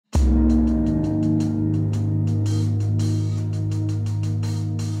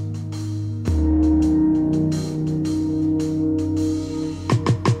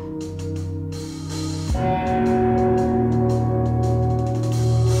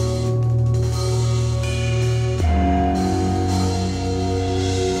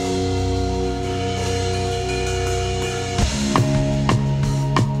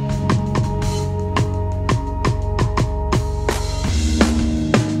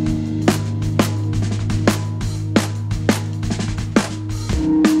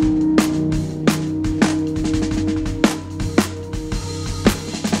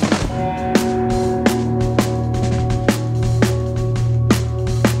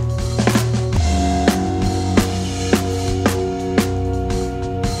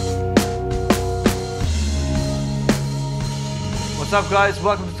What's up guys,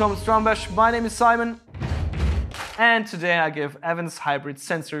 welcome to Thommann's Drum Bash. My name is Simon and today I give Evans Hybrid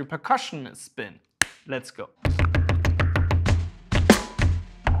Sensory Percussion a spin. Let's go.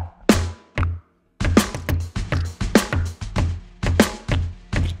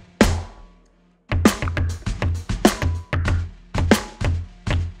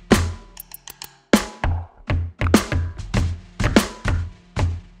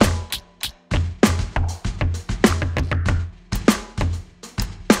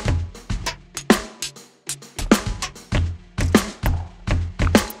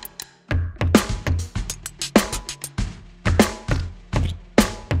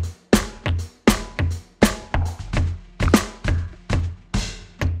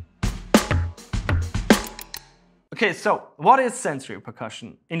 Okay, so what is sensory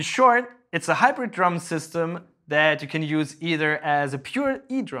percussion? In short, it's a hybrid drum system that you can use either as a pure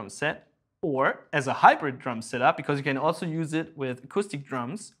E-drum set or as a hybrid drum setup, because you can also use it with acoustic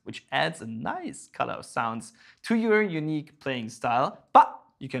drums, which adds a nice color of sounds to your unique playing style. But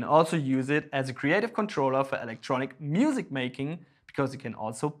you can also use it as a creative controller for electronic music making, because you can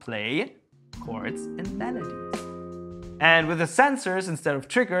also play chords and melodies. And with the sensors instead of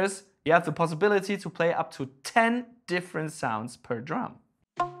triggers, you have the possibility to play up to 10 different sounds per drum.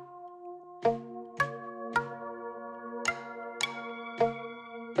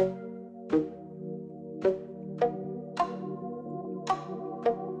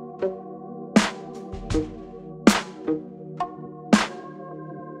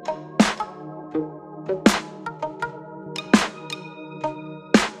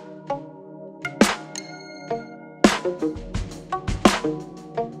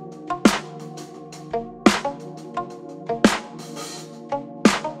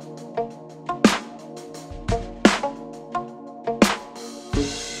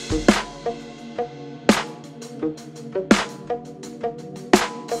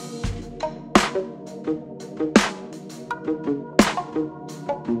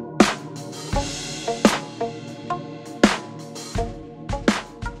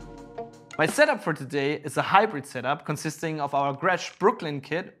 My setup for today is a hybrid setup consisting of our Gretsch Brooklyn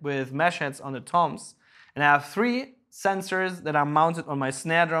kit with mesh heads on the toms, and I have 3 sensors that are mounted on my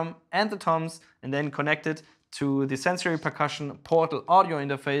snare drum and the toms and then connected to the Sensory Percussion Portal audio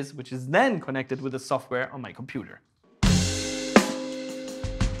interface, which is then connected with the software on my computer.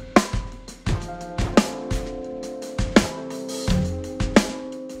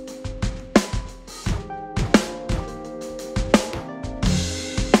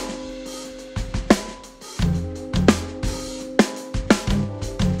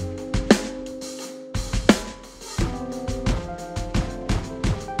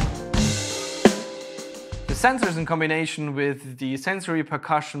 The sensors in combination with the sensory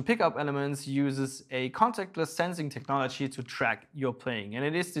percussion pickup elements uses a contactless sensing technology to track your playing, and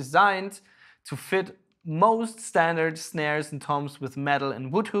it is designed to fit most standard snares and toms with metal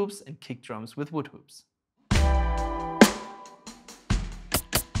and wood hoops and kick drums with wood hoops.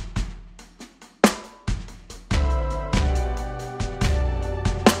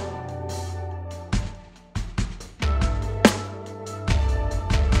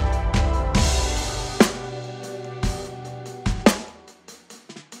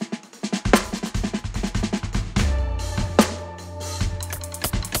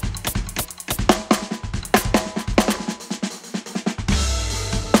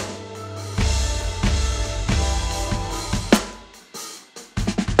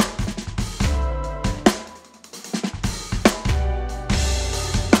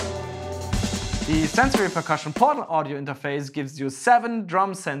 The Sensory Percussion Portal audio interface gives you 7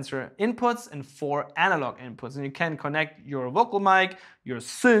 drum sensor inputs and 4 analog inputs, and you can connect your vocal mic, your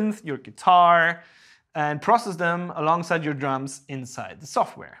synth, your guitar, and process them alongside your drums inside the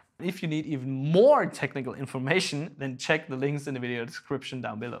software. If you need even more technical information, then check the links in the video description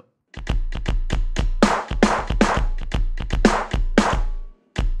down below.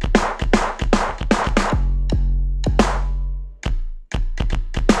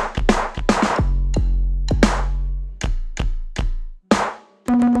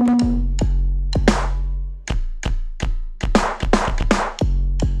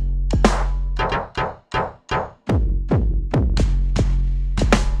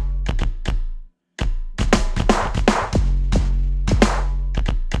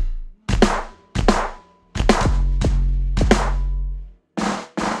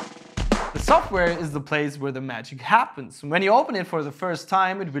 Software is the place where the magic happens. When you open it for the first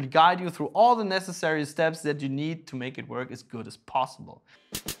time, it will guide you through all the necessary steps that you need to make it work as good as possible.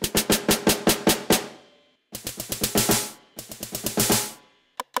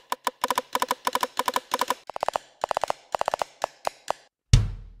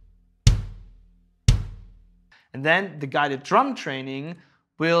 And then the guided drum training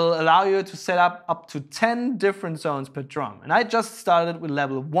will allow you to set up to 10 different zones per drum. And I just started with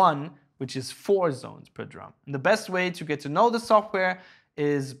level 1, which is 4 zones per drum. And the best way to get to know the software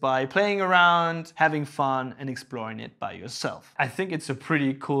is by playing around, having fun, and exploring it by yourself. I think it's a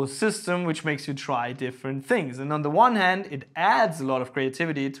pretty cool system which makes you try different things. And on the one hand, it adds a lot of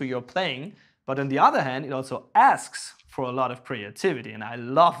creativity to your playing, but on the other hand, it also asks for a lot of creativity, and I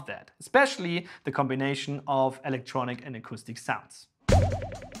love that, especially the combination of electronic and acoustic sounds.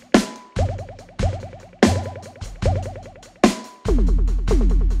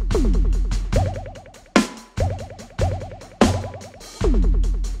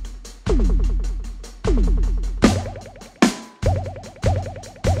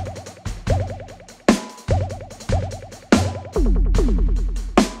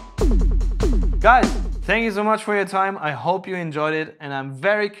 Guys, thank you so much for your time. I hope you enjoyed it, and I'm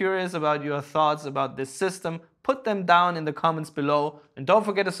very curious about your thoughts about this system. Put them down in the comments below, and don't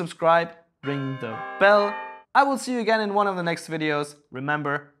forget to subscribe, ring the bell. I will see you again in one of the next videos.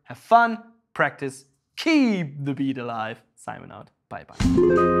 Remember, have fun, practice, keep the beat alive. Simon out. Bye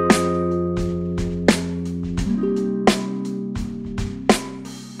bye.